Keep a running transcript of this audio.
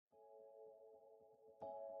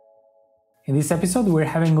In this episode we're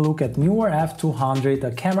having a look at Neewer F200,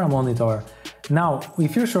 a camera monitor. Now,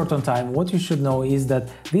 if you're short on time, what you should know is that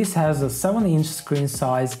this has a 7-inch screen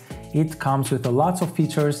size, it comes with lots of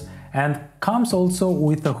features and comes also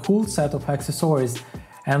with a whole set of accessories.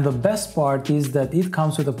 And the best part is that it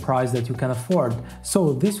comes with a price that you can afford.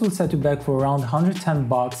 So this will set you back for around 110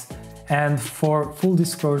 bucks. And for full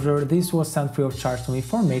disclosure, this was sent free of charge to me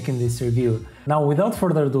for making this review. Now, without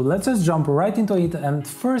further ado, let's just jump right into it. And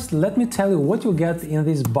first, let me tell you what you get in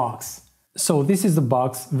this box. So this is the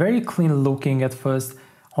box, very clean looking at first.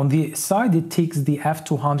 On the side, it ticks the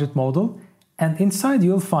F200 model. And inside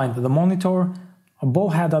you'll find the monitor, a ball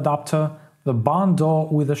head adapter, the barn door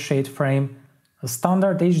with a shade frame, a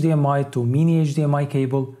standard HDMI to mini HDMI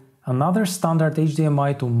cable, another standard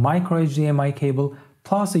HDMI to micro HDMI cable,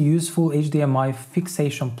 plus a useful HDMI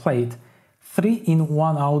fixation plate,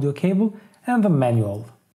 3-in-1 audio cable and the manual.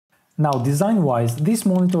 Now, design-wise, this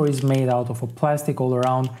monitor is made out of a plastic all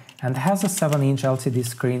around and has a 7-inch LCD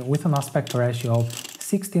screen with an aspect ratio of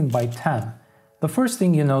 16:10. The first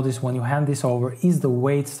thing you notice when you hand this over is the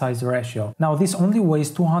weight-size ratio. Now, this only weighs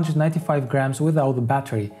 295 grams without the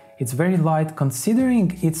battery. It's very light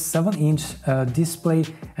considering its 7-inch display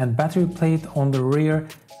and battery plate on the rear,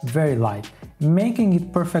 very light, making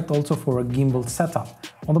it perfect also for a gimbal setup.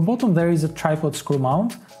 On the bottom there is a tripod screw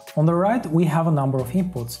mount. On the right we have a number of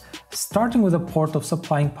inputs, starting with a port of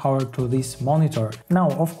supplying power to this monitor. Now,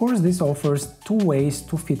 of course, this offers two ways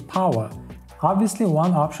to feed power. Obviously,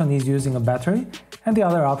 one option is using a battery and the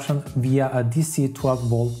other option via a DC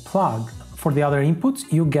 12-volt plug. For the other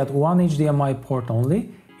inputs, you get one HDMI port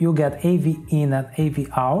only, you get AV in and AV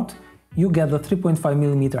out, you get the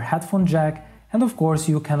 3.5mm headphone jack, and of course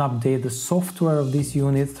you can update the software of this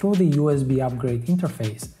unit through the USB upgrade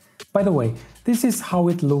interface. By the way, this is how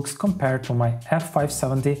it looks compared to my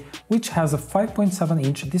F570, which has a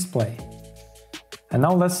 5.7-inch display. And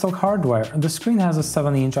now let's talk hardware. The screen has a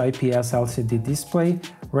 7-inch IPS LCD display,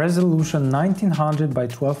 resolution 1900 by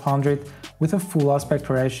 1200 with a full aspect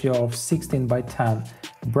ratio of 16:10.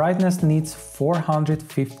 Brightness needs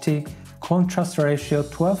 450, contrast ratio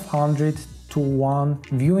 1200:1,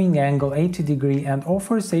 viewing angle 80 degree and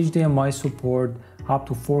offers HDMI support up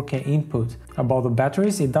to 4K input. About the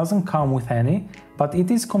batteries, it doesn't come with any, but it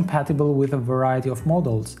is compatible with a variety of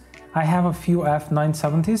models. I have a few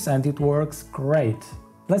F970s and it works great.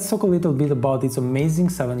 Let's talk a little bit about its amazing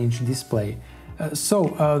 7-inch display.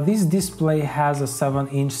 This display has a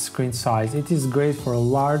 7-inch screen size. It is great for a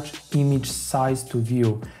large image size to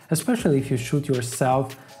view, especially if you shoot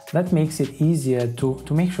yourself. That makes it easier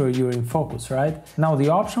to make sure you're in focus, right? Now, the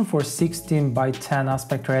option for 16:10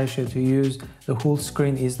 aspect ratio to use the whole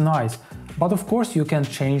screen is nice, but of course you can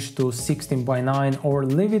change to 16:9 or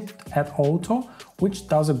leave it at auto, which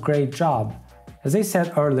does a great job. As I said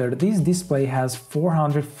earlier, this display has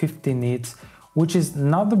 450 nits, which is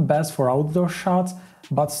not the best for outdoor shots,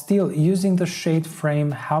 but still using the shade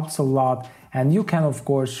frame helps a lot, and you can of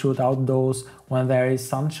course shoot outdoors when there is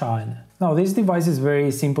sunshine. Now, this device is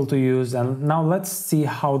very simple to use, and now let's see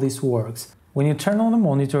how this works. When you turn on the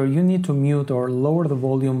monitor, you need to mute or lower the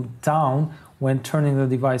volume down when turning the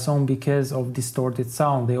device on because of distorted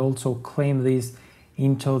sound. They also claim this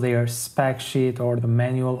into their spec sheet or the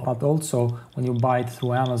manual, but also when you buy it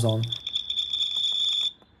through Amazon.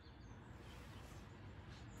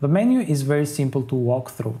 The menu is very simple to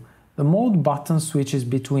walk through. The mode button switches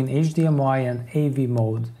between HDMI and AV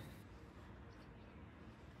mode.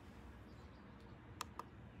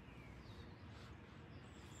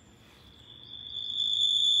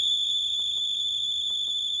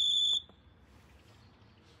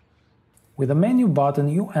 With the menu button,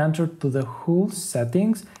 you enter to the whole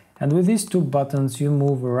settings, and with these two buttons you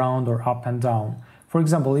move around or up and down. For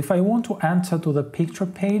example, if I want to enter to the picture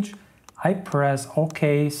page, I press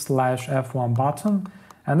OK/F1 button,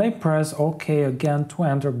 and I press OK again to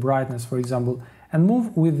enter brightness, for example, and move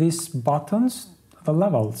with these buttons the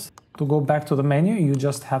levels. To go back to the menu, you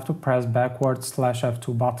just have to press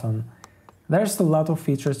backward/F2 button. There's a lot of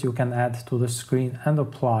features you can add to the screen and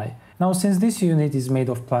apply. Now, since this unit is made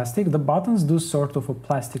of plastic, the buttons do sort of a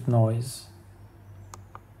plastic noise.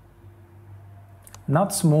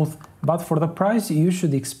 Not smooth, but for the price you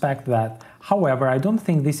should expect that. However, I don't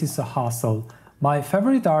think this is a hassle. My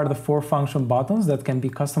favorite are the 4 function buttons that can be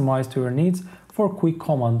customized to your needs for quick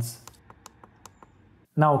commands.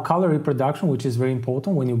 Now, color reproduction, which is very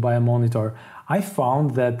important when you buy a monitor. I found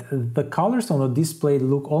that the colors on the display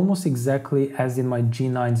look almost exactly as in my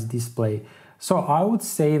G9's display. So I would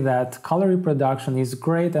say that color reproduction is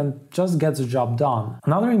great and just gets the job done.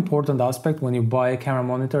 Another important aspect when you buy a camera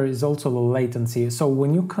monitor is also the latency. So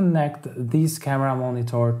when you connect this camera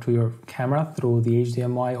monitor to your camera through the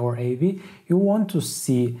HDMI or AV, you want to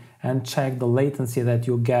see and check the latency that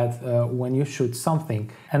you get when you shoot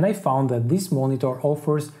something. And I found that this monitor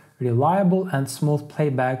offers reliable and smooth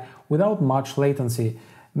playback without much latency.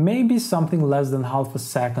 Maybe something less than half a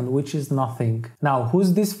second, which is nothing. Now,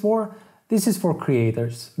 who's this for? This is for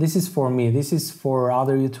creators. This is for me. This is for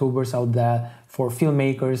other YouTubers out there, for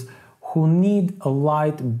filmmakers who need a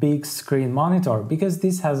light, big screen monitor, because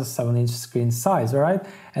this has a 7-inch screen size, right?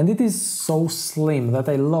 And it is so slim that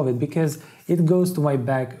I love it because it goes to my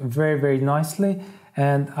bag very, very nicely,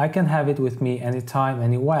 and I can have it with me anytime,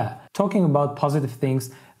 anywhere. Talking about positive things,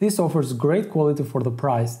 this offers great quality for the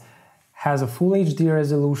price, has a full HD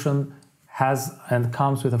resolution, has and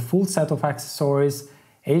comes with a full set of accessories,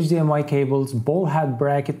 HDMI cables, ball head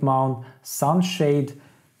bracket mount, sunshade,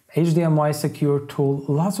 HDMI secure tool,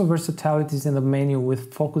 lots of versatilities in the menu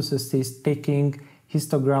with focus assist, picking,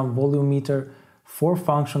 histogram, volume meter,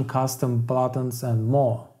 4-function custom buttons and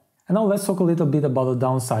more. And now let's talk a little bit about the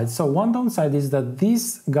downside. So one downside is that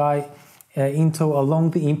this guy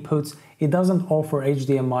along the inputs, it doesn't offer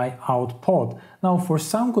HDMI out port. Now for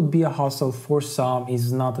some could be a hassle, for some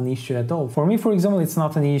is not an issue at all. For me, for example, it's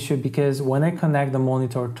not an issue because when I connect the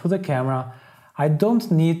monitor to the camera, I don't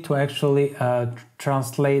need to actually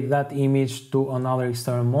translate that image to another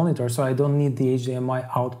external monitor, so I don't need the HDMI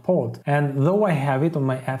out port. And though I have it on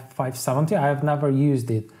my F570, I have never used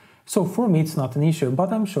it. So for me it's not an issue,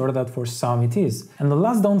 but I'm sure that for some it is. And the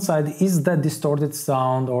last downside is that distorted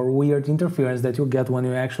sound or weird interference that you get when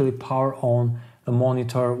you actually power on the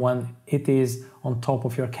monitor when it is on top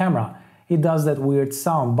of your camera. It does that weird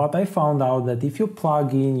sound, but I found out that if you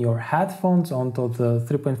plug in your headphones onto the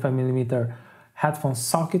 3.5mm headphone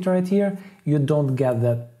socket right here, you don't get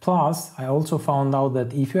that. Plus, I also found out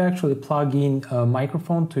that if you actually plug in a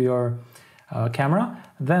microphone to your camera,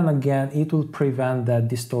 then again it will prevent that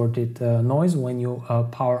distorted noise when you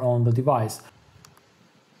power on the device.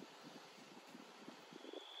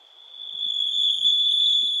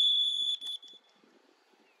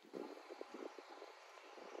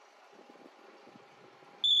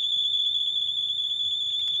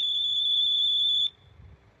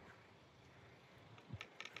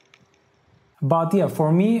 But yeah,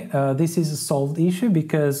 for me this is a solved issue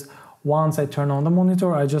because once I turn on the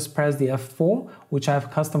monitor, I just press the F4, which I've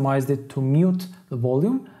customized it to mute the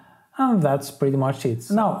volume, and that's pretty much it.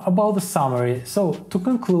 Now, about the summary. So, to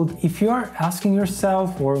conclude, if you are asking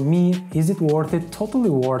yourself or me, is it worth it? Totally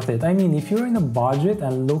worth it. I mean, if you're in a budget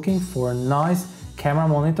and looking for a nice camera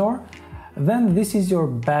monitor, then this is your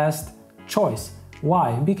best choice.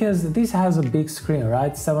 Why? Because this has a big screen,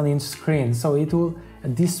 right? 7-inch screen, so it will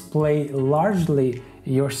display largely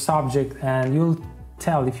your subject and you'll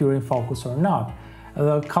tell if you're in focus or not.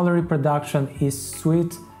 The color reproduction is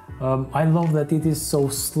sweet. I love that it is so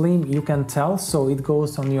slim, you can tell, so it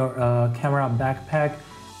goes on your camera backpack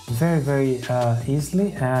very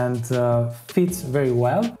easily and fits very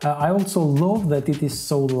well. I also love that it is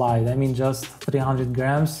so light, I mean just 300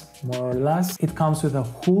 grams more or less. It comes with a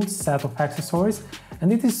whole set of accessories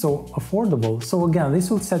and it is so affordable. So again, this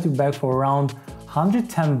will set you back for around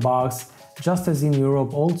 110 bucks, just as in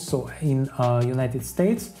Europe, also in United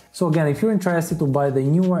States. So again, if you're interested to buy the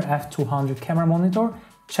Neewer F200 camera monitor,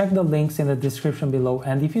 check the links in the description below.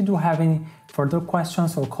 And if you do have any further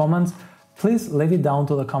questions or comments, please leave it down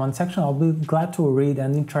to the comment section. I'll be glad to read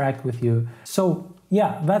and interact with you. So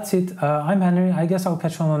yeah, that's it. I'm Henry. I guess I'll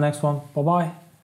catch you on the next one. Bye-bye.